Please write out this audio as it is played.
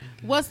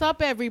What's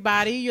up,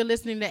 everybody? You're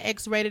listening to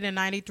X-Rated and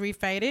 93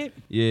 Faded.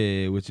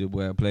 Yeah, with your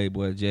boy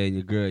Playboy J and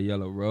your girl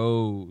Yellow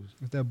Rose.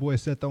 It's that boy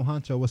Seto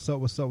Huncho. What's up?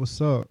 What's up? What's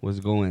up? What's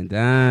going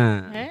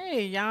down?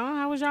 Hey, y'all.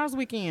 How was y'all's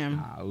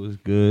weekend? It was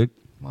good.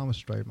 Mine was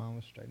straight.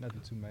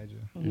 Nothing too major.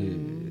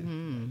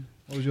 Mm-hmm.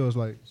 What was yours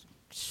like?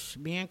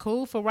 Being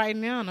cool for right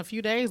now. In a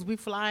few days, we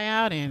fly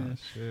out, and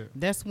Shit.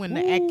 that's when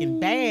the acting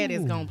bad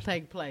is going to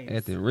take place.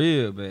 Acting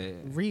real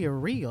bad.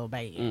 Real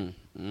bad.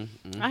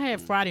 I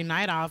had Friday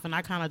night off, and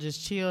I kind of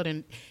just chilled.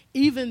 And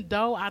even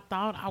though I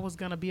thought I was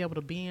going to be able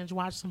to binge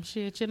watch some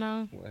shit, you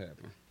know. What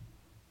happened?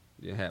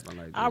 It happened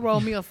like that. I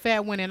rolled me a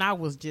fat one, and I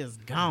was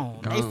just gone.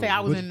 They say I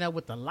was in there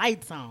with the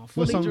lights on,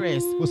 fully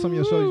dressed. What's some of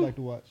your shows you like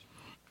to watch?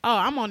 Oh,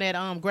 I'm on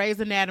that Grey's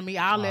Anatomy.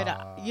 I'll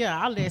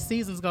let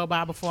seasons go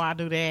by before I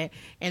do that.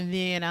 And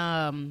then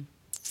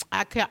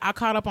I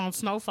caught up on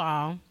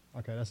Snowfall.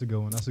 Okay, that's a good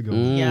one.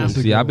 Yeah.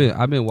 See, I've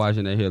been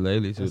watching that here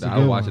lately too. I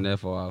was watching that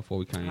before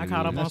we came. I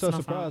caught up on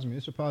Snowfall.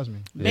 It surprised me.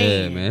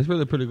 Yeah, man, it's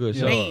really a pretty good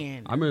show.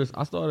 Man. I mean,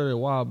 I started it a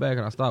while back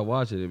and I stopped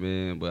watching it,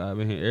 man. But I've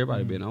been hearing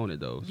everybody been on it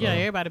though. So Yeah,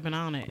 everybody been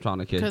on it. I'm trying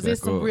to catch because back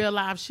it's some up. real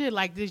life shit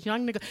like this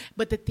young nigga.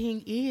 But the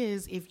thing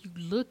is, if you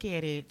look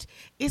at it,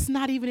 it's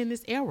not even in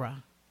this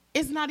era.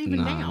 It's not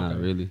even now.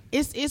 Not really.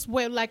 It's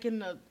where like in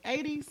the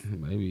 80s.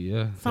 Maybe,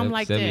 yeah. Something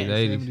like 70s, that.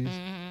 80s. 70s.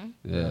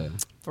 Mm-hmm. Yeah.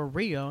 For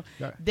real.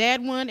 Yeah.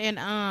 That one and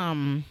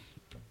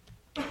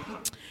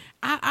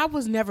I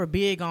was never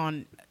big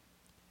on.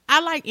 I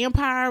like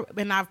Empire,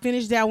 and I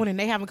finished that one, and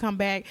they haven't come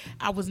back.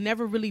 I was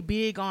never really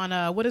big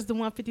on what is the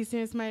one 50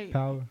 Cent made?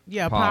 Power.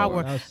 Yeah,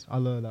 Power. Power. I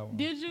love that one.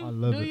 Did you? I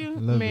love Do it. you? I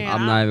love Man, it.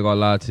 I'm not even gonna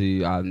lie to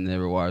you. I've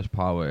never watched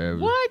Power ever.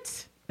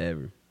 What?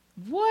 Ever.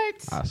 What?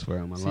 I swear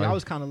on my See, life. I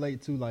was kind of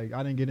late too. Like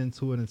I didn't get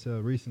into it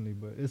until recently,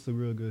 but it's a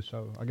real good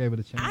show. I gave it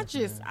a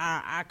chance.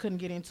 I couldn't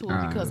get into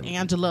it because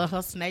Angela,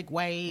 her snake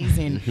ways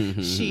and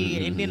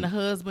shit, and then the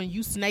husband,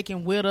 you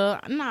snaking with her.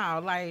 No,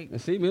 like.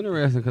 It seemed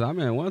interesting because I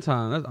mean, one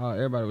time that's all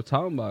everybody was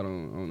talking about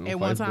on At Facebook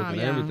one time,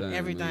 and yeah,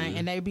 everything, man.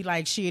 and they be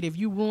like, "Shit, if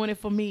you ruin it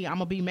for me, I'm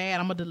gonna be mad.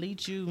 I'm gonna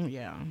delete you."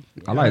 Yeah.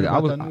 I like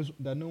that.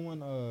 that new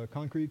one,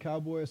 Concrete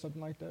Cowboy or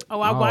something like that.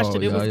 Oh, I watched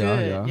it. It was good.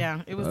 Yeah.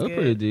 Yeah, it was That's good.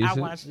 pretty decent. I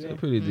watched it.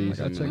 Pretty decent.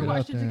 Gotta check We it watched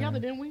out it then. together,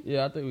 didn't we?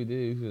 Yeah, I think we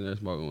did. We was in there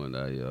smoking one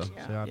day,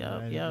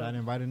 Yeah. I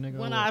invited nigga.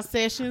 One of our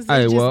sessions,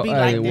 Hey, it just well, be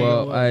like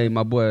that. hey,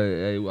 my boy.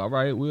 Hey, all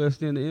right, we'll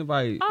extend the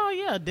invite. Oh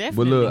yeah,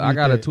 definitely. But look, I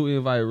got a that. 2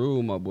 invite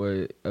rule, my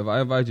boy. If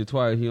I invite you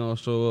twice, he don't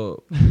show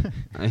up.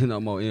 Ain't no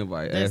more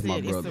invite. That's Ask my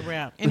it. brother. It's a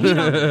wrap. And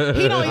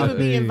he don't even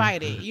be Hey.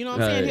 invited. You know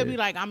what I'm saying? Hey. He'll be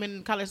like, I'm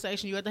in College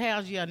Station. You at the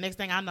house? Yeah. Next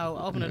thing I know,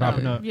 open it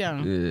Popping up. up.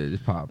 Yeah. Yeah,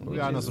 just pop. We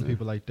all know some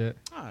people like that.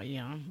 Oh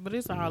yeah. But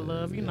it's all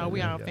love. You know,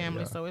 we all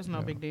family, so it's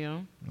no big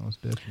deal. No, it's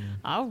definitely.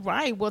 All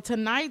right. Well,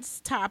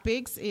 tonight's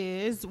topics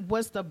is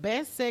what's the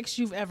best sex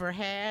you've ever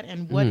had,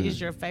 and what is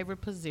your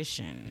favorite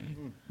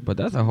position? But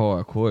that's a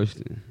hard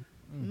question.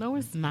 No,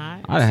 it's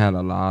not. I done had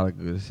a lot of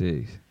good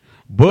sex.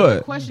 But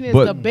the question is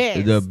the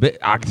best.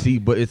 I can see,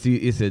 but it's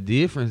a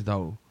difference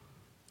though.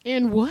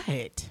 In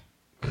what?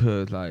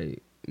 Cause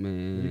like,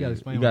 man, You gotta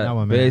explain you what got that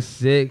one mean. best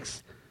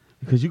sex.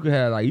 Cause you could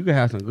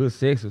have some good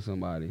sex with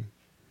somebody.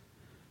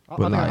 I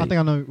think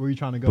I know where you're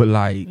trying to go. But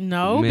like,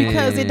 No, man,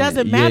 because it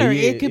doesn't matter.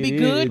 yeah, It could be yeah,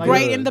 good, it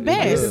great, does, and the it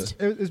best.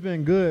 does. It's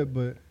been good,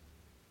 but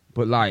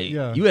But like,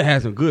 Yeah. you can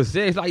have some good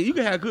sex. Like you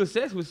can have good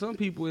sex with some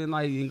people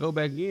and go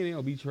back in and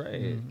it'll be trash.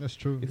 that's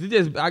true. It's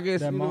just, I guess,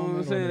 That you know what I'm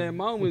moment saying. or That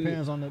moment,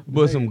 depends on the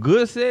but day. some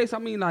good sex. I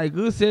mean, like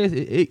good sex.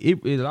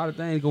 It a lot of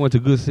things go into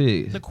good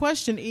sex. The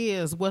question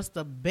is, what's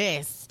the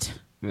best?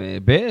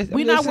 Man, best. We're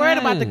I'm not just worried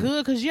about the saying.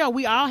 good because,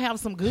 we all have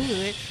some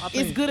good.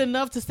 It's good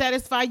enough to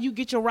satisfy you,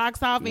 get your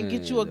rocks off, and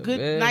get you a Man, the good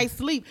best. night's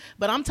sleep.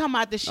 But I'm talking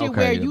about the shit Okay,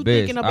 where the you best.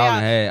 thinking I about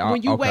done had-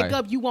 when you okay. wake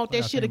up, you want that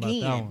gotta shit think about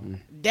that again.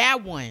 one.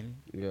 That one.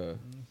 Yeah.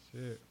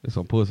 Shit. It's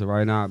some pussy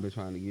right now. I've been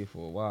trying to get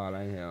for a while.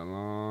 I ain't had a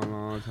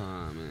long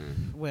time,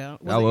 man. Well,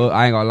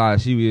 I ain't gonna lie.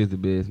 She is the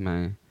best,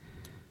 man.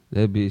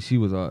 That bitch, she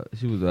was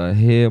a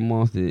head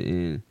monster,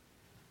 and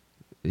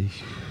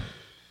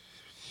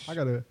I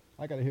gotta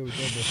hear what that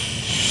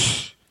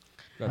bitch.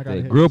 got I gotta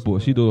that hear gripper.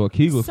 this She do a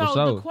Kegel for So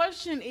sure. the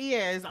question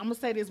is, I'm gonna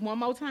say this one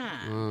more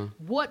time.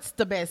 What's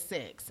the best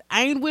sex?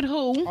 Ain't with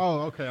who?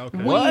 Oh, okay.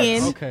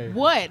 When? Okay.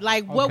 What?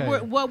 Like Okay.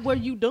 what were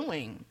you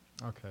doing?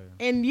 Okay.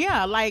 And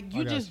yeah, like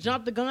you I got just you.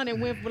 jumped the gun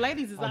and went for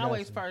ladies is I got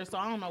always you. first. So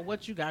I don't know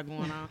what you got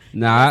going on.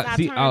 Nah, Unless I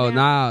see, turn oh, down-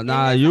 nah. unless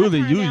I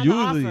Usually, turn down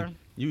the offer.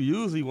 you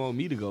usually want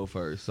me to go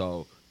first,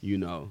 so you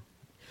know.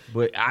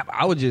 But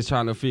I was just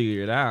trying to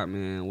figure it out,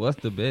 man. What's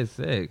the best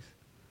sex?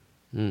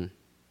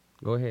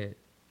 Go ahead,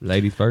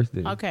 ladies first.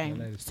 Then. Okay. Yeah,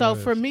 ladies So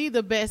first. for me,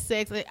 the best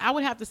sex, I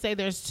would have to say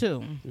there's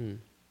two.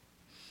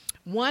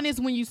 One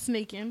is when you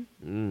sneaking.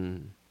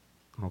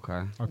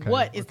 Okay.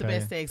 What is the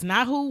best sex?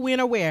 Not who, when,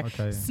 or where.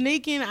 Okay.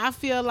 Sneaking, I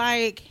feel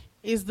like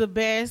is the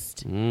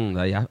best.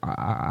 Like,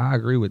 I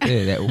agree with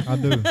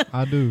that.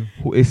 I do.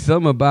 It's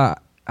something about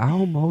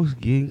almost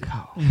getting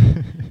caught.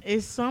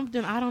 It's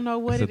something, I don't know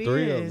what It's it a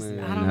thrill, is. man.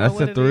 I don't That's know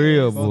what a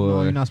thrill, it is. Both know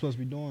boy. you're not supposed to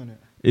be doing it.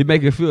 It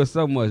make it feel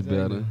so much Exactly.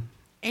 better.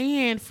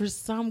 And for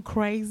some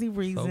crazy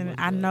reason, much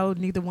I better. know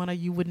neither one of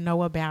you would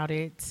know about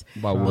it.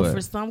 About But what? for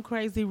some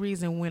crazy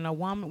reason,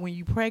 when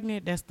you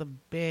pregnant, that's the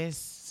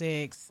best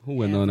sex. Who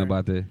wouldn't know ever.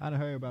 about that? I done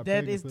heard about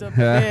That pregnant is the pussy.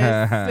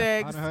 best I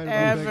sex done heard about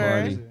ever.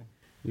 pregnant Funny. pussy.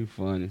 You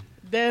funny.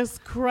 That's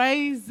But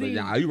crazy.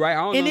 yeah, you right.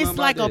 I don't And know it's nothing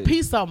like about a that.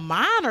 piece of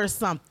mind or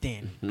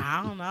something.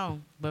 I don't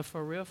know. But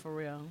for real,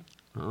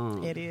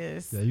 Oh. it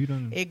is. Yeah, you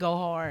done. It go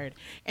hard.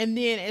 And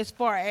then as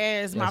far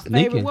as my That's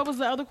favorite, sneaking. what was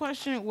the other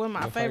question? What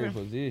my Your favorite?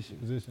 position.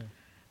 Position.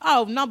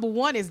 Oh, number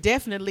one is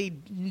definitely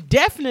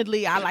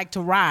I like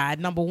to ride,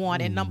 number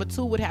one. And number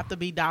two would have to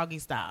be doggy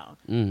style.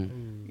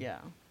 Mm. Yeah.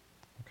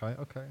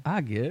 Okay.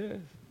 I guess.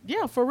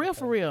 Yeah, for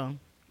real.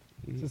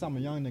 Since I'm a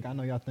young nigga, I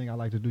know y'all think I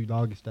like to do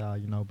doggy style,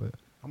 but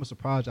I'm gonna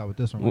surprise y'all with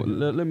this one. Well, Right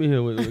here. let me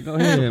hear what. Go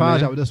I'm ahead,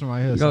 surprise y'all man. with this one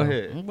right here. Go so.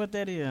 ahead. What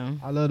that is.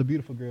 I love the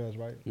beautiful girls,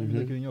 right? Let me Mhm.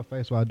 look it in your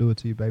face while I do it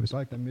to you, baby. So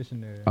I like that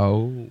missionary.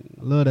 Oh.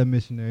 I love that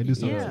missionary. Do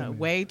something Yeah, to me.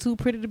 way too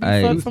pretty to be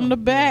Hey. fucked from the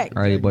back.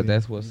 Hey, but Exactly.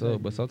 that's what's up.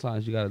 Exactly. But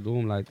sometimes you gotta do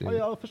them like that. Oh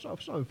yeah, for sure.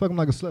 Fuck them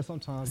like a slut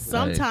sometimes. but-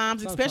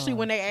 Sometimes, especially Sometimes.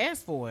 when they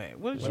ask for it.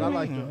 What But you I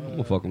like mean? to, I'm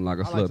gonna fuck them like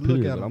a I like slut, to look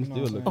period. at But 'em, I'm you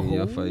know still what I'm looking in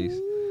your face.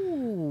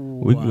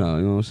 Ooh. We, you know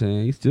what I'm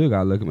saying? You still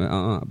gotta look at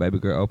me. Baby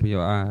girl, open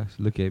your eyes.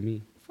 Look at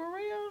me. For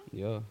real?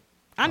 Yeah.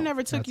 I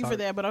never took that's you for all-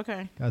 that, but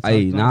okay. Gotta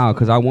Hey, talk to nah, them.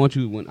 cause I want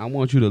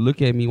you to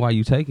look at me while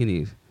you taking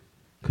this.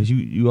 Cause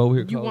you over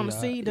here. You close want to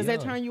your see? eyes. Does that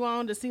Yeah. turn you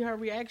on to see her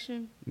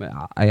reaction? Man,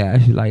 I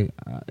actually like,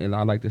 and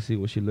I like to see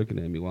when she looking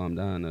at me while I'm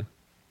down there.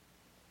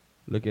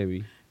 Look at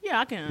me. Yeah,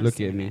 I can. Look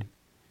at understand me. that.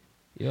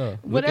 Yeah. Well,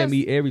 Look at that's-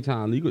 me every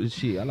time. Legal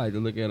shit. I like to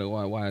look at her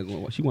why she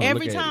want to look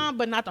Every at time,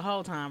 but not the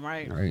whole time,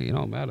 right? me. Right. It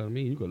don't matter to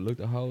me. You could look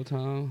the whole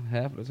time,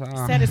 half of the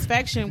time.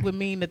 Satisfaction would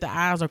mean that the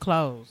eyes are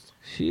closed.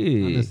 Not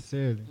Shit.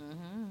 necessarily.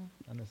 Mm-hmm.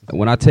 Not necessarily.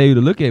 When I tell you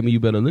to look at me, you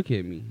better look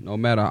at me. No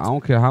matter. I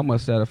don't care how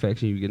much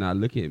satisfaction you get. Not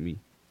look at me.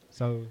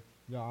 So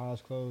your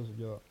eyes closed,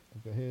 your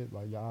head,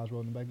 like your eyes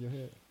rolled in the back of your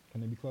head.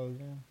 Can they be closed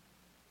then?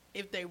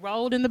 If they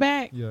rolled in the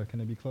back, Yeah, can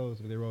they be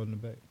closed if they rolled in the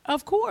back?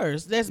 of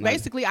course. That's Like-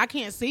 basically I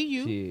can't see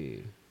you.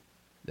 Shit.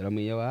 That don't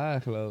mean your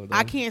eyes closed.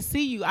 I though. can't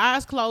see you.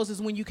 Eyes closed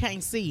is when you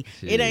can't see.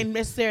 Shit. It ain't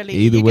necessarily.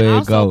 Either it way can it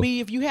also go. be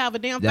if you have a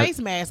damn That- face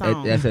mask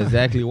on. That's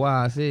exactly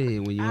why I said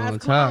when you eyes on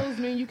top. closed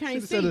mean you can't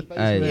Should've said see. it face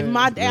Hey. If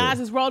mask. my eyes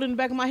is rolled in the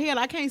back of my head,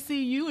 I can't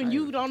see you, and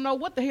you don't know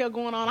what the hell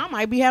going on. I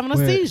might be having a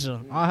Well, seizure.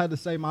 I had to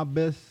say my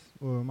best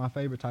or my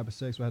favorite type of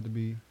sex would have to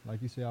be,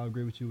 like you said, I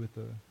agree with you with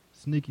the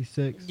sneaky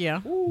sex. Yeah.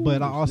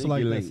 But I also like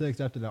Sneaky that link. sex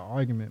after the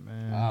argument,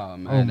 man. Oh,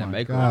 man, that my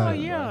makeup God. Oh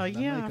sex, yeah, That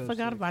yeah. I makeup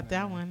forgot sex, about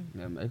that man. one.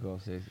 That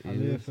makeup sex. I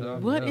live for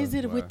that. What is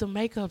it with the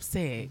makeup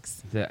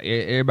sex?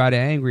 Everybody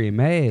angry and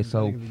mad,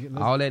 so Niggas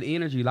get- all that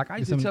energy. Like I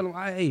used to Get tell them,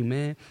 hey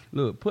man,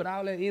 look, put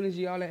all that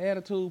energy, all that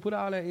attitude, put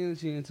all that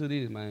energy into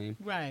this, man.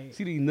 Right.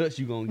 See these nuts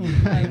you gonna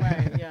get. Right. man.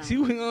 Right. Yeah. See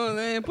what you gonna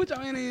man, put your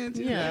energy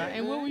into Yeah. that,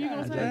 And what were you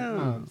gonna God say?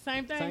 damn.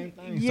 Same thing. Same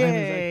thing. Yeah. Same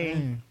exact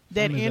thing. That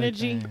Same exact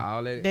energy. thing.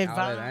 All that, That all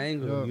that vibe.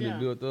 anger Yeah. you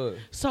built up.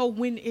 So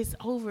when it's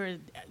over,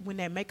 when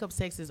that makeup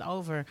sex is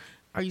over,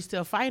 are you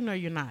still fighting or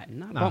you're not?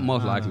 Nah,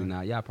 most nah, likely nah.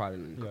 not. Y'all probably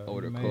Yeah,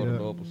 over there made cuddled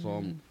up. up or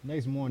something,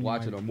 Next morning,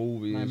 watching you a might,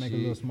 movie might and make a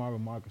little shit. smart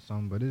remark or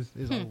something, but it's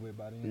over with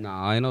by the end.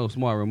 Nah, ain't no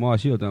smart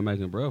remark. She was done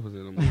making breakfast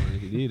in the morning.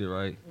 He did it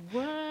right.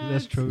 What?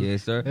 That's true.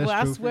 Yes, sir. That's Well,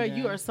 I true. swear Free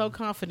you game. are so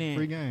confident.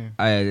 Free game.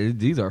 Hey,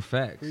 these are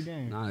facts. Free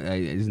game. Nah,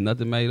 hey, it's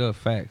nothing made up.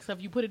 Facts. So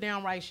if you put it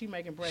down right, she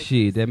making breakfast.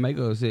 Shit, that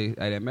makeup sex.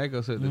 Hey, that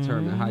makeup sex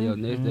determine how your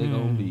next day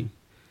gonna be.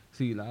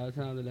 See, a lot of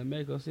times that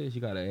makeup sex,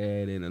 you gotta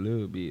add in a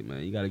little bit,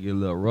 man. You gotta get a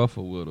little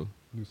rougher with her.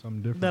 Do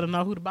something different. Let her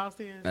know who the boss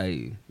is.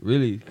 Hey,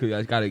 really, cause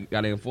I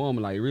gotta inform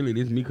her, like, really,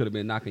 this me could have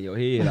been knocking your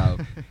head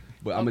out,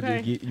 but I'm gonna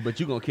Okay. just get. But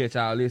you gonna catch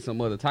all this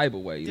some other type of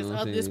way. You This, know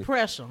what I'm this saying?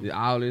 pressure.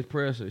 Yeah, all this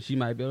pressure. She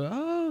might be like,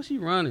 oh, she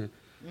running.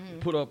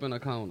 Mhm. Put up in a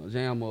corner,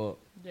 jam her up,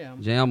 Yeah.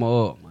 jam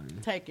her up, man.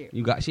 Take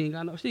it. She ain't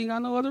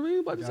got no other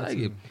reason but to Got take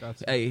to, it. got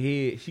to.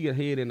 Hey, she got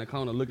head in the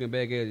corner looking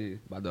back at you,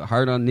 about to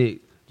hurt her neck,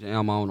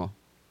 jam on her.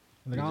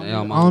 Like, I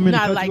Jam don't mean to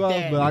Not cut like you off,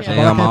 that, but I, yeah. but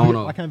Jam I, on can't,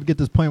 her. I can't forget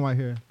this point right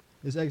here.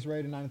 It's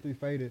X-rated, 93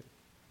 faded.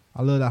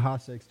 I love that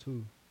hot sex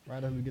too.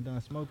 Right after we get done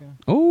smoking.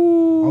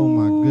 Ooh. Oh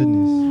my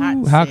goodness.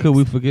 Hot How sex. could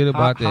we forget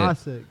about Hot that?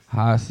 sex.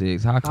 Hot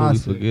sex. How could Hot we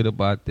sex. forget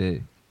about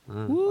that? Huh?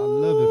 I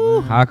love it,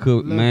 man. How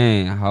could Love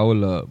man?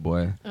 Hold up,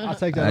 boy. I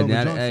take that over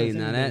Now, drunk hey, sex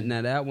now any that day.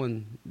 now that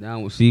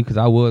one. See, because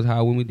I was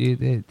high when we did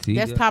that. See,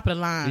 That's that- top of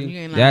the line. see, You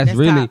ain't lying. that's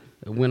really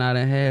top. when I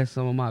done had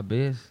some of my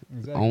best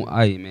Exactly. on.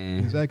 Hey, man.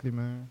 Exactly,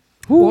 man.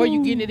 Or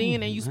you getting it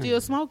in and you still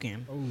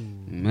smoking. Oh.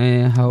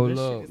 Man, hold This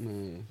up, shit is-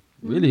 man.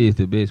 Really, it's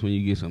the best when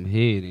you get some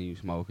head and you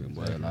smoking,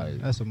 boy. Like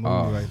That's a movie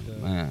oh, right there.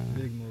 Man.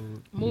 Big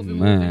move. Movie,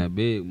 Man,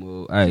 big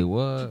move. Hey,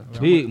 what? I'm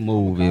Big a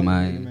movie, college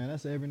man. nigga, man.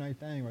 That's an every night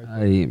thing right there.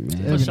 Hey, man.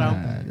 For sure.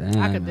 God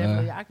damn, I could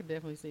definitely, boy. I could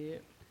definitely see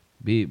it.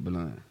 Big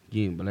blunt,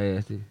 getting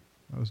blasted.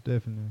 Most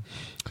definitely.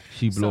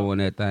 She So- blowing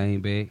that thing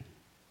back.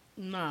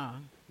 Nah.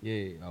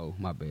 Yeah. Oh,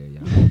 my bad,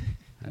 y'all.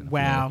 Had a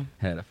Wow.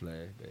 Had a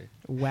flashback.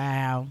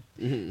 Wow.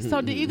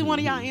 So did either one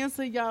of y'all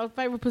answer y'all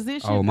favorite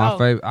position? Oh, my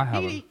favorite. I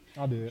have He,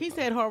 I did. he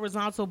said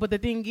horizontal, but the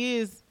thing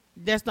is,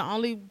 That's the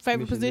only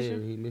favorite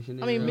position. He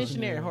missionary. I mean,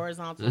 missionary, Missionary.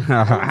 horizontal. I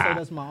would say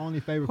that's my only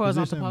favorite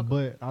Horizontal position,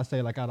 poker. but I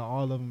say like out of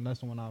all of them, that's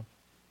the one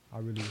I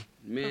really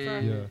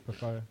Man.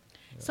 prefer.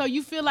 So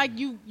you feel like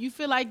you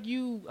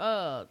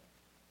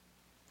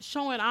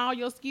showing all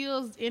your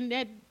skills in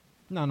that.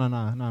 No.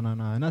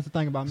 And that's the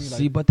thing about me. Like,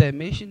 See, but that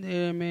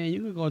missionary, man, you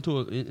can go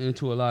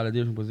into a lot of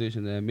different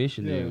positions. That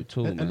missionary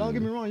too, and man. don't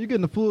get me wrong, you're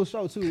getting the full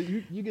show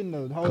too. You getting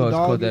the whole Cause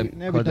dog that, and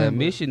cause everything. that but-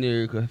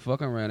 missionary could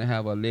fuck around and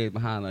have a leg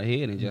behind her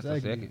head in just a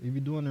Exactly. second. If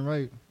you're doing it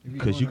right.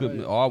 Cause you could,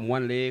 or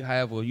one leg,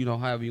 however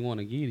you want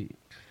to get it.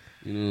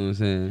 You know what I'm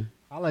saying?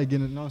 I like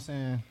getting it, you know what I'm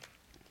saying?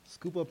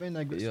 Scoop up in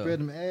there, Yeah. spread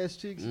them ass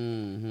cheeks.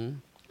 Mm-hmm.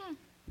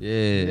 Get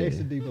Yeah.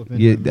 extra deep up in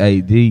Yeah, there. hey,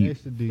 man. deep.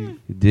 Extra deep.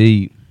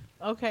 Deep.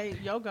 Okay,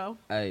 yo go.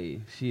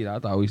 Hey, shit, I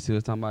thought we still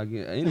was talking about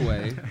getting.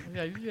 Anyway.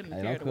 Yeah, you getting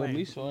Hey, carried don't cut away.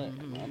 me short.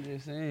 Mhm. I'm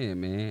just saying,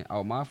 man.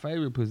 Oh, my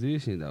favorite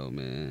position, though,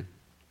 man.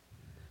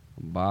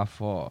 By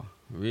far.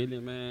 Really,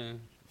 man,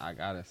 I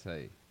gotta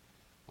say,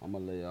 I'm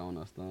going to lay her on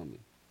her stomach.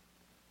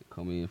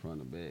 Come in from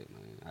the back,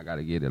 man. I got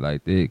to get it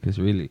like that. Because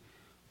really,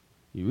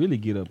 you really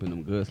get up in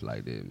them guts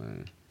like that,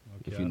 man.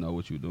 If you know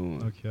what you're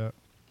doing. Okay.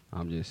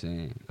 I'm just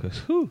saying. Because,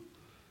 whew.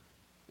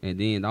 And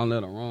then don't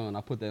let her run.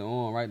 I put that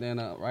on right there,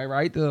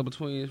 right there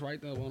between, it's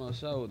right there on her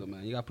shoulder,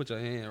 man. You got to put your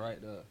hand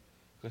right there.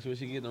 Because when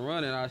she get to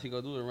running, all she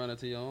going to do is run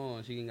into your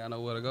arm. She ain't got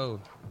nowhere to go.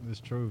 It's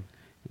true.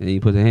 And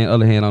you put the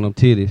other hand on them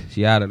titties.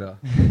 She out of there.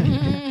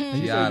 And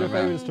you She said out your of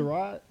favorite there. is to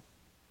ride?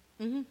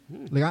 Mhm.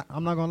 Like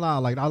I'm not gonna lie,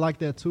 like I like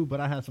that too, but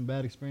I had some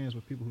bad experience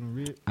with people who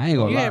read. I ain't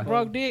gonna You lie. had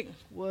broke dick.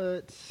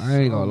 What? I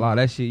ain't gonna lie.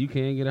 That shit, you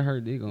can't get a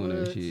hurt dick on that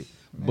What? shit.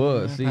 Man,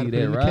 But see, had to put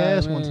that in the ride,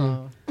 cash man, one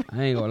time.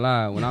 I ain't gonna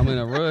lie. When I'm in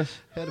a rush,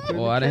 Had to put in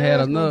or the I done had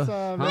cash enough. One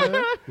time, Huh?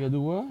 man. You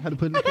do what? Had to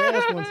put in the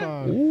cash one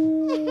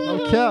time.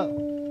 No cap.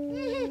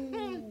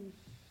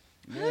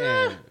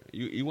 Man,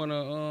 you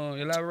wanna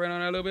elaborate on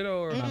that a little bit,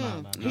 or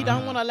He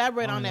don't want to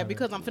elaborate I on don't that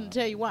because I'm finna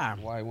tell you why.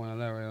 why you wanna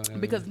elaborate on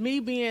that? Because me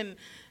being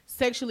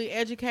sexually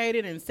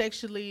educated and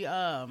sexually,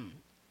 I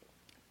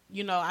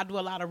do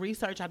a lot of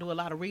research. I do a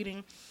lot of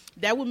reading.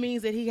 That would mean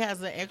that he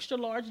has an extra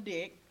large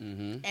dick,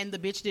 and the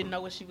bitch didn't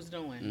know what she was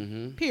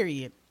doing.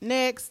 Period.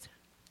 Next.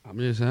 I'm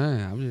just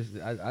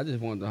saying. I just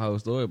want the whole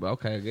story, but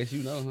okay, I guess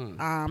you know,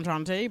 huh? I'm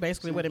trying to tell you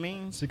basically what it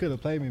means. She could have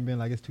played me and been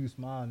like, it's too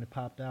small and it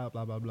popped out,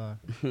 blah blah blah.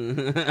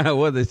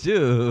 Was it you?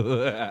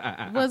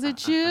 Was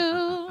it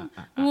you?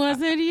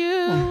 Was it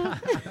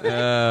you?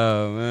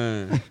 Oh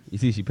man, you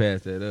see, she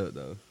passed that up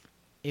though.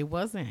 It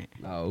wasn't.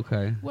 Oh,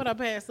 okay. What I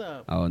pass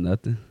up? Oh,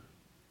 nothing.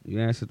 You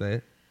answered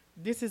that.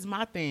 This is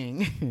my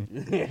thing.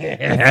 If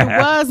it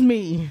was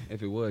me,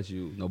 If it was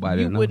you,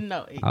 nobody you would know. wouldn't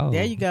know. Oh,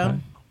 There you go. okay.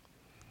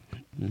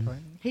 Okay.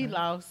 He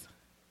lost.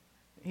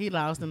 He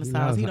lost in the He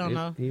sauce. lost. He don't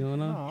know. He don't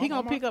know. No, He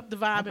gonna pick up the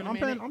vibe in a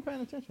minute. I'm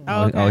paying attention.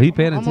 Oh, okay. Oh, he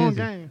paying I'm on attention.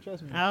 game,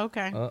 trust me. Oh,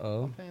 okay.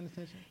 Uh-oh. I'm paying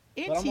attention.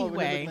 But I'm over here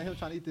looking Anyway, at him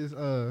trying to eat this.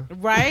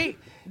 right?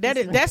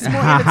 That's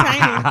more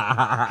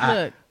entertaining.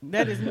 Look,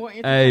 that is more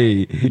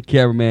entertaining. Hey,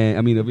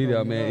 cameraman. The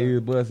video man. He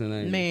was busting.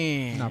 Ain't he?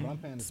 Man, Nah, but I'm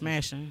paying attention.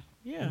 smashing.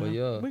 Yeah, But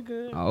yeah. we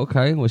good. Oh,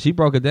 okay. Well, she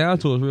broke it down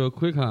to us real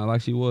quick, huh?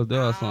 Like she was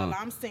there or All something.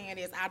 I'm saying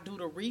is I do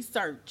the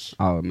research.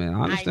 Oh man, I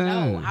I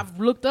understand. know. I've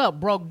looked up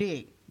broke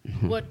dick.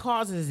 What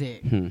causes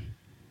it?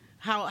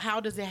 How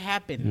does it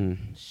happen?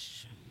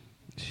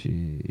 Shit,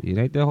 it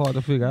ain't that hard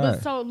to figure But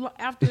out. so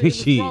after it was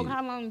Shit. broke,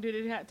 how long did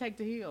it take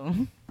to heal?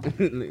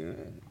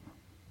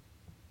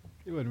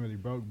 It wasn't really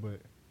broke,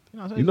 but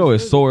You know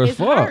it's sore as It's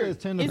fuck. hurt.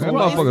 It's tender It's for a That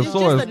while. it's motherfucker just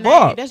sore the as name.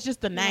 fuck. That's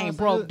just the name, what I'm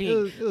broke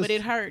saying? dick. It was- But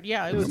it hurt.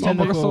 Yeah, it It was was That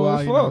tender tender. motherfucker for a sore while,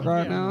 as you know. fuck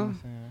right Yeah. now.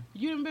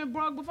 You done been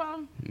broke before?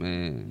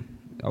 Man,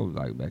 that was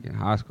like back in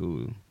high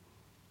school.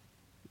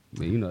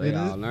 But you know, they It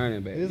all is-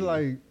 learning back It's then.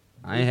 like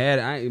I ain't had.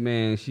 I ain't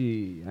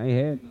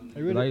had.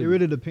 it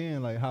really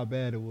depends like how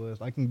bad it was.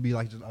 Like it can be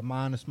like just a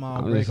minor small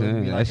I'm break. just or it can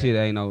saying be that like shit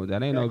ain't no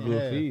crack in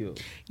good half. feel.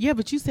 Yeah,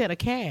 but you said a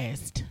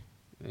cast.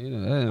 You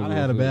know, that ain't I good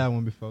had a feel. bad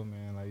one before,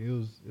 man. Like it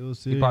was He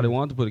serious. probably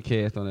wanted to put a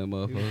cast on that It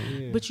motherfucker. was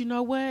serious. But you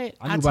know what? I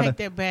I knew by take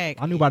the- that back.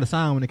 I knew by the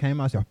sound when it came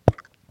out. I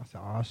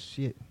said, "Oh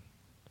shit!"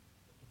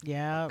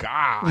 Yeah,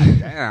 God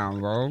damn,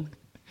 bro.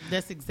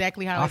 that's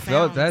exactly how I it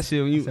felt sounds. that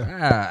shit when you.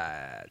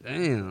 I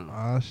Damn.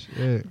 Oh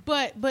shit!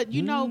 But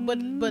you know, but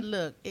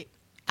look,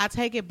 I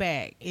take it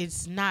back.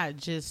 It's not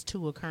just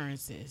two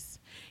occurrences.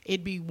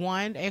 It'd be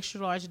one,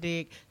 extra large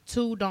dick.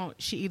 Two,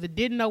 she either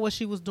didn't know what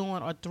she was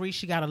doing, or three,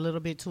 she got a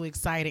little bit too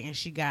excited and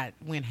she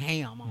went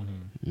ham on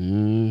it.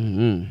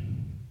 Mm-hmm.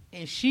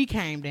 And she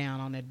came down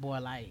on that boy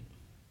like,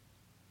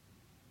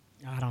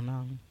 I don't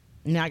know.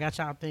 Now I got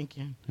y'all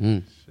thinking.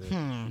 Mm.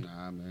 Hmm.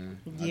 Nah, man.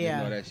 I Yeah.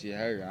 didn't know that shit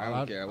hurt. I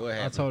don't care what I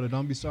happened. told her,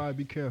 "Don't be sorry.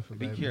 Be careful.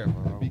 Be baby. careful,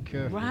 bro. Be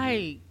careful."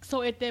 Right.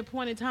 So at that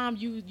point in time,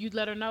 you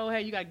let her know,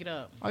 hey, you gotta get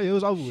up. Oh yeah, it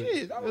was over with.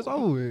 Shit, It was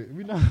over with.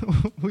 We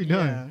done. We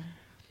done. Yeah.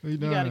 We You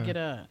done. gotta get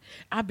up.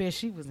 I bet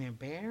she was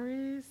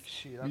embarrassed.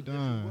 Shit, We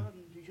done.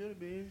 She should have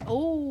been.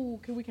 Oh,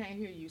 we can't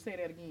hear you. Say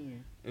that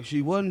again. If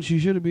she wasn't, she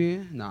should have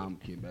been. Nah, I'm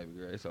kidding, baby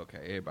girl. It's okay.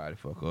 Everybody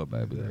fuck up,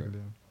 baby girl.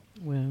 Exactly.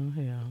 Well,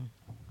 hell.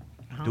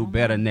 I Do don't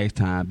better know. next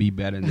time. Be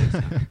better next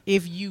time.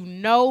 If you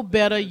know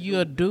better,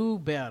 you'll do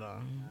better.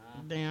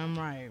 Damn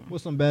right.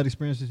 What's some bad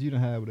experiences you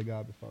done had with a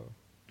guy before?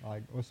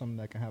 Like, what's something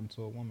that can happen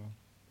to a woman?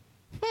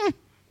 If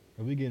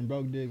we getting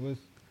broke, dick, what's...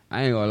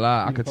 I ain't gonna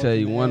lie. I You could fucked tell in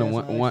you the one. ass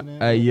One. by One.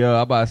 accident? Hey, yo,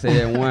 I about to say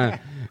that one.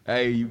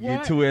 Hey, you What?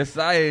 get too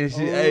excited and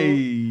shit. Oh.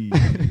 Hey.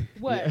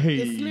 What? Hey.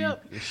 It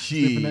slip? Slipping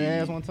Shit. the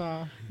ass one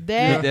time? Hit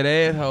That that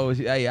asshole.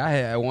 Hey, I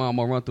had one. I'm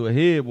gonna run through a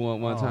head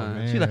one Oh,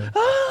 time. She man. like,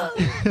 ah.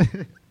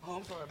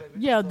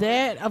 yeah,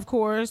 that of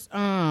course.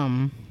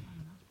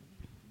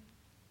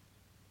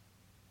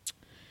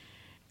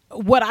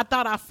 What I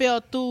thought I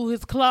felt through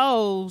his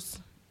clothes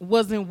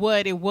wasn't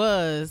what it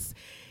was,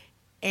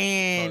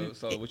 and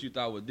So what you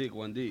thought was dick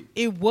wasn't dick.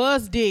 it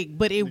was dick,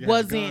 but it Nigga had a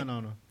wasn't. gun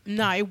on her.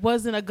 No, it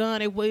wasn't a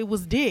gun. It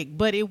was dick,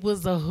 but it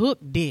was a hook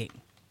dick.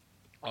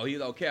 Oh,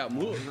 he's on Cap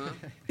Mook,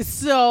 huh?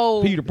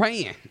 So, Peter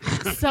Pan.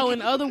 so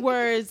in other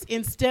words,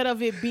 instead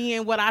of it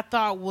being what I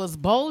thought was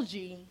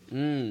bulgy,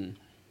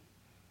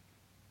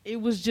 it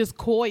was just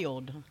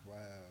coiled Wow.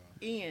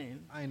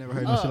 in. I ain't never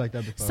heard no shit like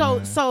that before, So,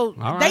 man. so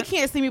All they right.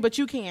 can't see me, but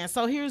you can.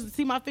 So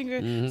see my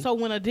finger. Mhm. So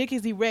when a dick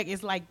is erect,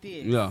 it's like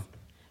this. Yeah.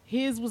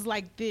 His was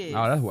like this.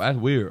 Oh, that's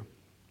weird.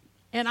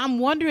 And I'm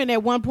wondering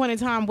at one point in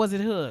time, was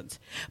it hooked?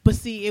 But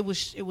see, it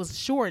was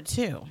short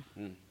too.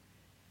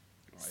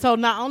 So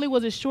not only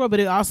was it short, but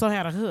it also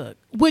had a hook,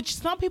 which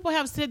some people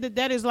have said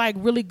that is like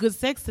really good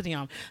sex to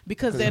them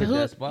because 'Cause that it hit that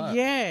hook, spot.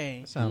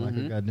 yeah. Sound like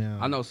a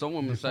goddamn... I know some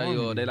women say,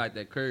 Deformity. they like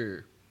that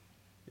curve.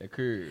 That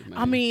curve, man.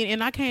 I mean,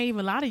 and I can't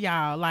even lie to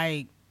y'all.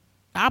 Like,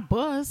 I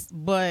bust,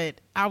 but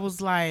I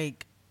was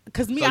like,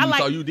 because me, so I you,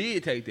 like. so you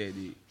did take that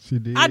dick. She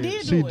did. I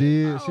did She do it.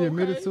 did. Oh, She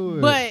admitted okay. to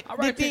it. But All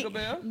the right, thing,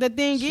 Tinkerbell. the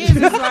thing is,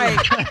 it's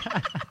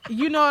like,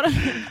 you know what?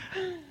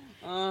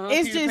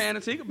 It's Peter just- Pan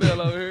and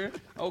Tinkerbell over here.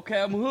 Oh,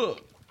 Captain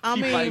Hook. I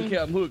She mean- fighting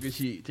Captain Hook and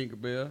shit,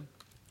 Tinkerbell.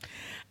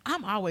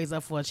 I'm always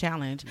up for a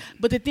challenge.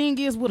 But the thing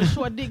is, with a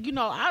short dick, you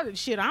know,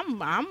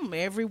 I'm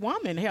every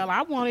woman. Hell,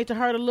 I want it to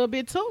hurt a little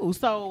bit too.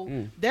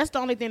 So that's the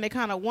only thing that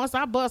kind of, once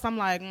I bust, I'm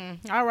like,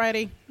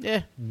 alrighty,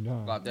 yeah.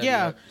 About that,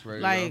 Yeah, it's ready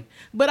to like, go.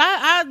 but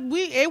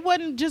it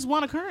wasn't just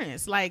one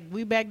occurrence. Like,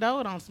 we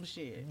backdoored on some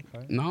shit.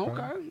 No,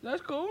 okay,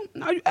 that's cool.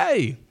 No,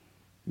 hey,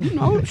 you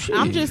know, shit.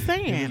 I'm just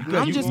saying.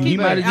 Yeah, I'm you- just you keeping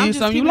might it. have I'm did just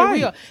something you keeping it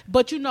like. real.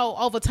 But you know,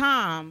 over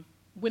time,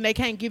 when they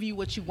can't give you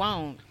what you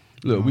want,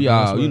 Look, we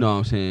that's all, what- you know what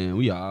I'm saying,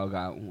 we all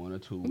got one or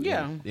two.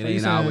 Yeah. It So you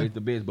ain't saying- always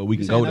the best, but we You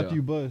can saying go after there.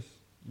 you bust,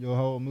 your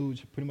whole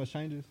mood pretty much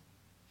changes?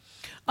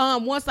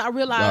 once I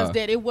realized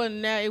Yeah. that it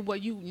wasn't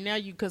now,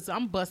 because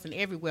I'm busting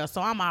everywhere,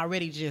 so I'm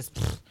already just,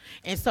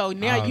 and so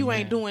now Oh, you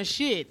man. ain't doing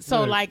shit.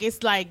 So Look. like it's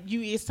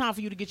time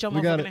for you to get your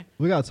We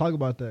motherfucking. gotta talk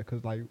about that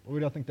because like, what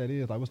do y'all think that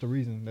is? Like, what's the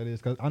reason that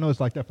is? Because I know it's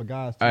like that for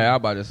guys too. Hey, I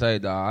about to say,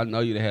 dog, I know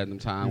you done had them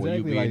time where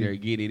you Exactly, be in like- there,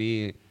 get it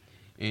in,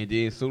 and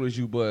then as soon as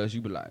you bust, you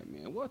be like,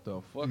 man, what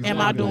the fuck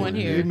Am I doing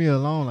here? Leave me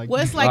alone. Like,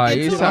 Well, it's like Like,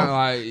 that it too. sound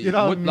like, Get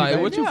off what, me, like,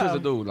 baby. what you Yeah.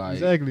 supposed to do? Like,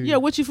 exactly. Yeah,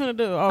 what you finna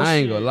do? Oh, I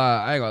ain't shit. gonna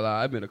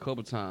lie. I've been a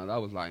couple times. I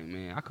was like,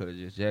 man, I could have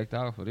just jacked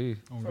out for this.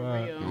 Oh, For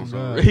God. real. Oh, On some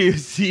God. real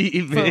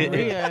shit, For man.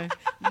 real.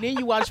 Then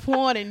you watch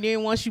porn, and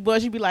then once you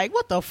bust, you be like,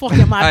 "What the fuck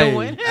am I Hey,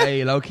 doing?"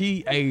 hey, low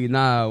key, hey,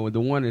 nah, the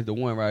one is the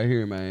one right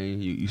here,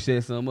 man. You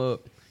set something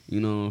up,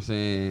 you know what I'm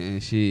saying,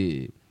 and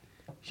shit.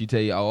 She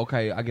tell you, oh,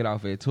 okay, I get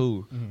off at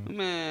 2. Mhm.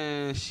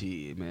 Man,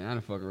 shit, man, I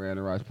done fuck around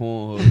and watch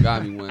Pornhub,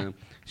 got me one.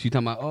 She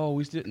talking about, oh,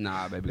 we still,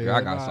 nah, baby girl,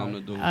 I got Nah.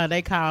 something to do.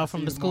 They called from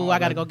See the you school. tomorrow, I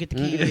gotta go baby. get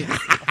the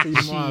kids. See you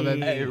tomorrow,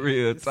 baby. Hey,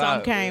 real Some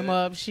talk, came man.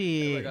 up. I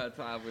Shit. got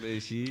time for that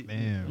shit.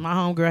 Man. My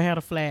homegirl had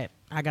a flat.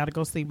 I gotta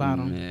go see about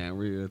them. Man,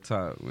 real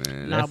talk,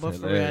 man. No, That's but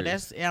for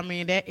hilarious.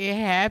 real, that it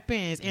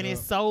happens, and Yeah.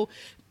 it's so.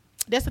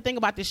 That's the thing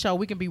about this show.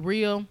 We can be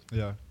real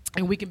Yeah.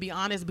 and we can be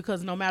honest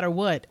because no matter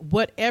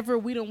whatever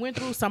we done went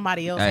through,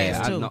 somebody else Hey,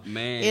 has I too. know,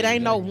 man. It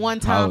ain't no one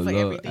time Oh, for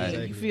Lord. everything.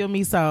 Exactly. You feel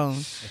me? So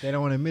If they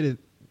don't want to admit it,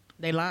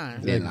 they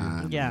lying. They Exactly.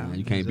 lying, Yeah. man.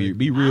 You can't Exactly.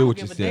 be I real don't with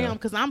give a damn yourself.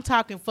 because I'm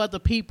talking for the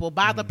people,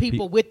 by the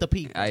people, with the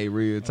people. Hey,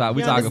 real talk.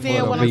 We You talking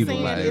understand for what the I'm people.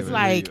 saying? Like, It's real.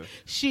 like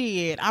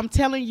shit. I'm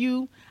telling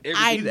you,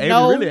 I Every-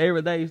 know really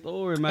everyday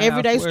story, man.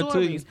 everyday I swear to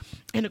stories. you.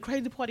 And the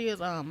crazy part is,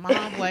 my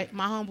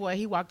homeboy,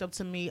 he walked up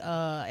to me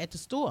at the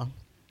store,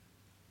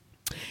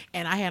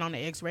 and I had on the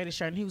X-rated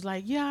shirt, and he was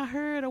like, "Yeah, I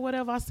heard or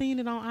whatever. I seen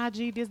it on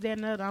IG, this, that,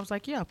 and that." I was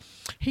like, "Yeah."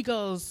 He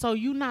goes, "So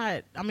you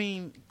not? I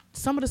mean,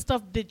 some of the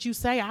stuff that you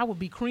say, I would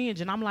be cringe."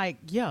 And I'm like,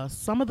 "Yeah,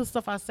 some of the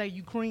stuff I say,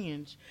 you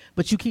cringe,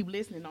 but you keep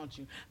listening, don't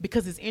you?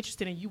 Because it's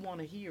interesting and you want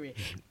to hear it.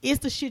 It's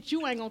the shit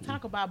you ain't gonna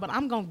talk about, but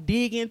I'm gonna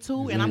dig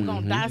into and I'm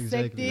gonna dissect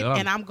Exactly. it Yeah.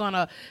 and I'm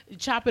gonna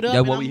chop it up." That's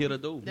and what I'm- we here to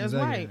do. That's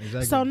Exactly, right.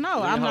 exactly. So no,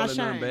 We ain't I'm not holding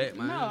nothing ashamed. back,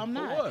 man. No, I'm For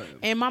not. what?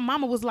 And my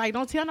mama was like,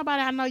 "Don't tell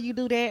nobody I know you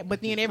do that."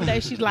 But then every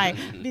day she's like,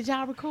 "Did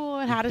y'all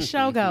record? How the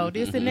show go?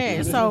 This and that."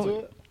 Listen to So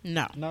it?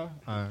 no. No. All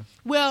right.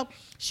 Well,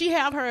 she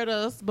have heard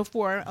us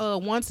before.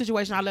 One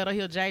situation, I let her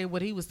hear Jay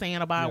what he was saying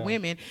about Yeah.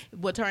 women,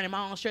 with turning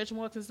my own stretch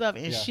marks and stuff,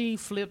 and Yeah. she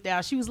flipped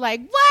out. She was like,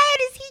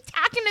 "What is he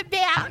talking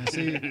about?" And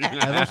see,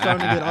 as I'm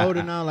starting to get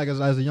older now, like as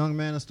a young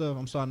man and stuff,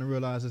 I'm starting to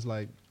realize it's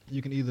like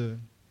you can either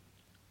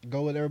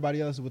go with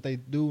everybody else, what they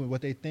do and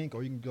what they think,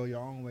 or you can go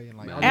your own way and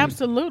like.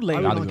 Absolutely. I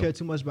really Gotta don't go. care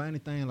too much about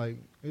anything. Like,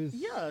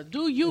 Yeah,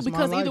 do you, it's my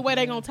because either life, way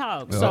they man. gonna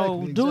talk. Yeah. So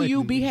Exactly, do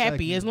you, be exactly.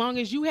 happy. As long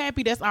as you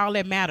happy, that's all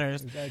that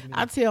matters. Exactly.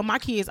 I tell my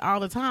kids all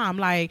the time,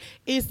 like,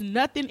 it's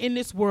nothing in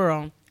this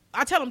world.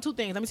 I tell them two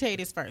things. Let me tell you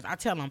this first. I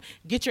tell them,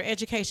 get your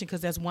education,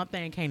 because that's one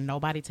thing can't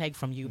nobody take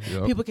from you.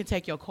 Yep. People can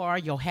take your car,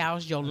 your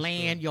house, your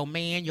land, your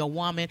man, your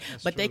woman,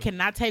 but they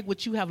cannot take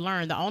what you have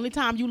learned. The only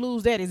time you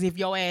lose that is if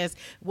your ass,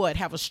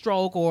 have a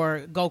stroke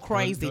or go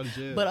crazy. go to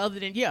jail. But other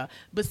than,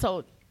 but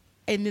so,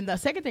 and then the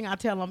second thing I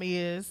tell them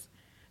is,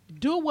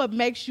 do what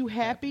makes you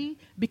happy,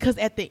 because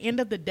at the end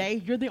of the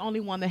day, you're the only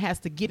one that has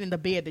to get in the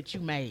bed that you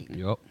made.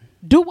 Yep.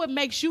 Do what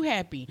makes you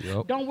happy.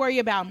 Yep. Don't worry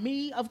about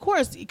me. Of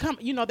course, they come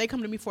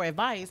to me for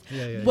advice.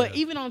 But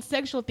even on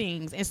sexual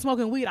things and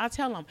smoking weed, I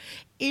tell them,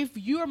 if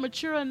you're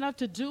mature enough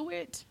to do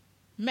it,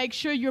 make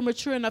sure you're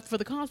mature enough for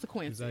the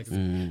consequences. Exactly.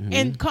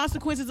 And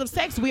consequences of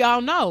sex, we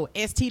all know,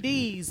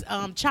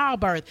 STDs,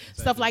 childbirth,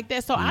 stuff like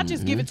that. So I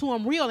just give it to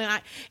them real,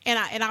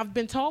 and I've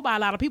been told by a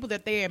lot of people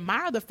that they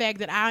admire the fact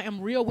that I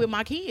am real with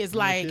my kids. When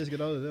like, kids get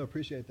older, they'll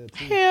appreciate that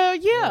too. hell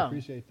They'll yeah.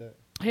 appreciate that.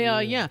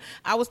 Hell yeah!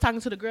 I was talking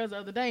to the girls the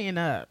other day, and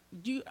I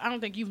don't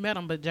think you've met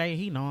him, but Jay,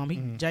 he know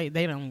him. Jay,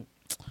 they don't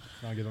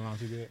get along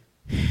too good.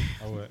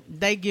 Or what?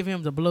 They give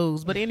him the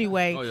blues. But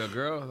anyway, Oh, your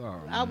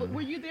girl? Oh, were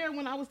you there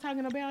when I was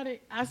talking about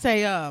it? I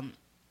say,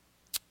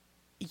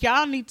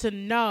 y'all need to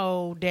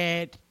know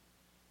that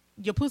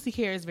your pussy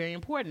care is very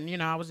important.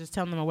 I was just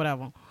telling them or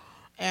whatever.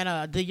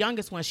 And the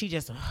youngest one, she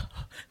just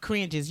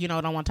cringes,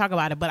 don't want to talk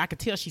about it. But I could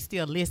tell she's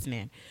still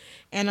listening.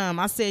 And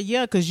I said,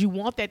 yeah, because you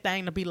want that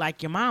thing to be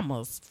like your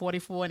mama's,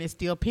 44, and it's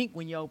still pink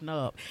when you open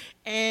up.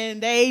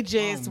 And they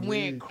just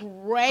went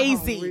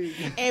crazy.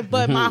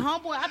 But my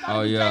homeboy, I thought Oh,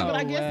 it was yeah. Jay, but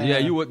I guess Yeah,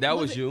 you. That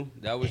Was was it- you.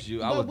 That was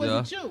you. I But was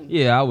was there. it you?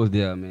 Yeah, I was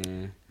there,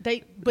 man.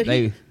 What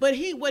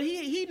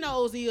he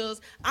knows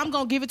is I'm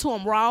gonna give it to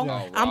him raw.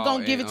 Yeah. I'm Raw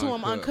gonna give it and to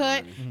him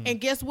uncut, uncut. And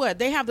guess what?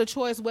 They have the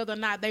choice whether or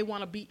not they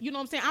want to be. You know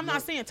what I'm saying? I'm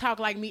not saying talk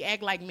like me,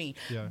 act like me.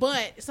 Yeah.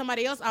 But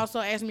somebody else also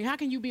asked me, how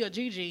can you be a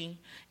GG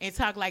and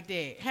talk like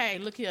that? Hey,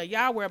 look here,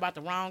 y'all worry about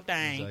the wrong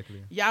thing.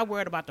 Exactly. Y'all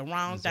worried about the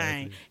wrong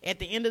thing. At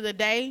the end of the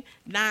day,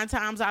 9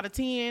 times out of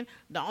 10,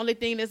 the only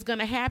thing that's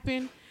gonna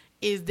happen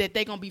is that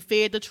they're gonna be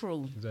fed the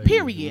truth. Exactly.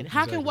 Period.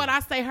 How can Exactly. what I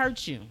say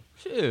hurt you?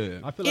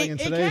 Shit. I feel like It in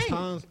today's can't.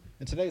 times,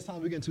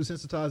 we're getting too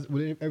sensitized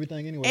with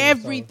everything anyway.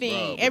 Everything.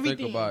 Bro, but Everything.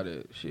 Think about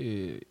it.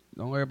 Shit.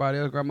 Don't everybody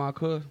else grandma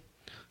cuss?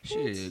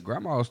 Shit,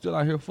 grandma's still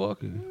out here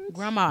fucking.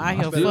 Grandma out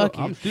here still-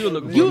 fucking. I'm still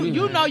looking for You me.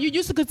 you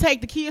used to could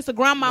take the kids to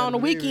grandma on the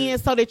believe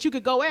weekend so that you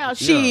could go out.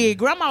 Yeah. Shit,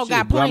 grandma Shit,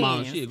 got grandma-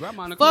 plans. shit,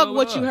 grandma in the Fuck club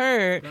what with you her.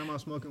 heard. Grandma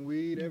smoking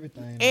weed,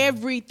 everything.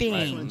 Everything.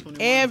 Right. 2021,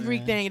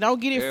 Everything.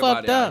 Don't get it Everybody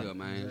fucked out up. here,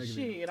 man.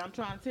 Shit, I'm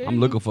trying to tell I'm you.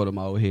 looking for them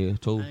over here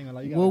too. I ain't gonna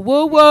lie, you Whoa, gotta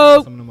whoa, get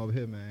whoa. some of them over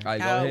here, man. All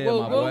right, go Uh, ahead,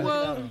 whoa, my whoa, boy.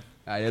 whoa.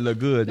 All right, they look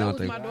good, That don't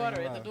was they? my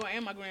daughter at the door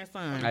and my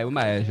grandson. Hey, we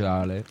might ask you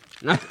all that.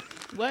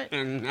 What?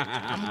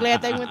 I'm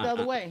glad they went the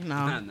other way. No.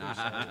 I'm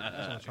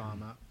trying to try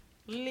 'em out.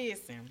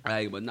 Listen.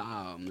 Hey, but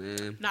nah,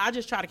 man. No, I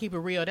just try to keep it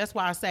real. That's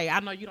why I say, I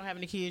know you don't have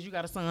any kids, you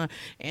got a son,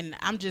 and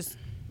I'm just,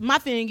 my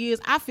thing is,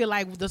 I feel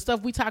like the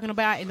stuff we talking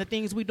about and the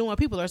things we doing,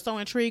 people are so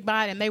intrigued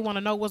by it and they want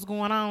to know what's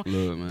going on.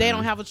 Look, man. They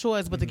don't have a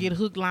choice but to get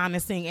hooked, line,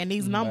 and sing. And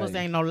these numbers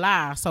Right. ain't no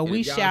lie. So And we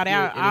if y'all shout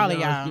out scared- all and of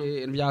if y'all.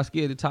 scared- And if y'all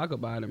scared to talk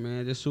about it,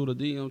 man, just shoot a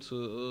DM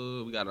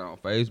to, we got it on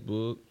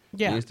Facebook,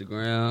 Yeah.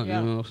 Instagram, Yeah.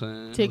 you know what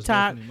I'm saying?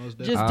 TikTok, Most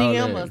just definitely.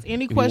 All DM that. us.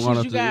 Any If you questions want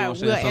us you to, you know got, what I'm we'll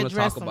saying, something to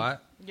address talk them. about.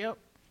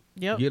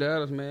 Yep. Get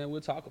at us, man.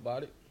 We'll talk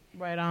about it.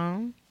 Right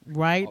on.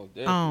 Right Oh,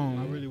 definitely. I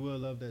on. really would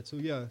love that too.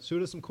 Yeah,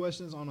 shoot us some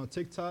questions on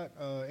TikTok,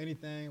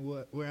 anything.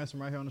 We'll answer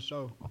them right here on the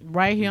show.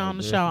 Right here on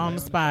the show, on the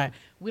definitely. spot.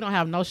 We don't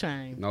have no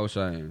shame. No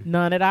shame.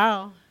 None at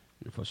all.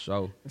 For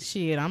sure.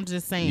 Shit, I'm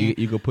just saying.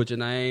 You could put your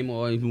name,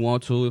 or if you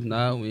want to. If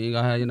not, we ain't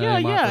gonna have your Yeah,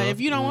 name. out yeah. there,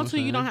 If you don't know want what to,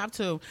 I'm you don't saying? have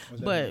to.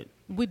 What's But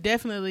we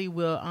definitely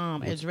will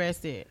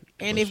address it.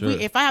 And For sure.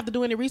 if I have to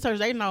do any research,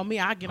 they know me.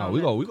 I get Oh, on we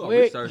that gonna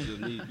quick. research if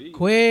need be.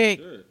 Quick.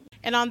 Sure.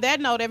 And on that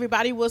note,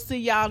 everybody, we'll see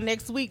y'all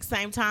next week.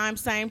 Same time,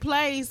 same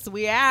place.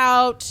 We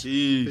out.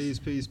 Peace. Peace,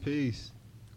 peace, peace.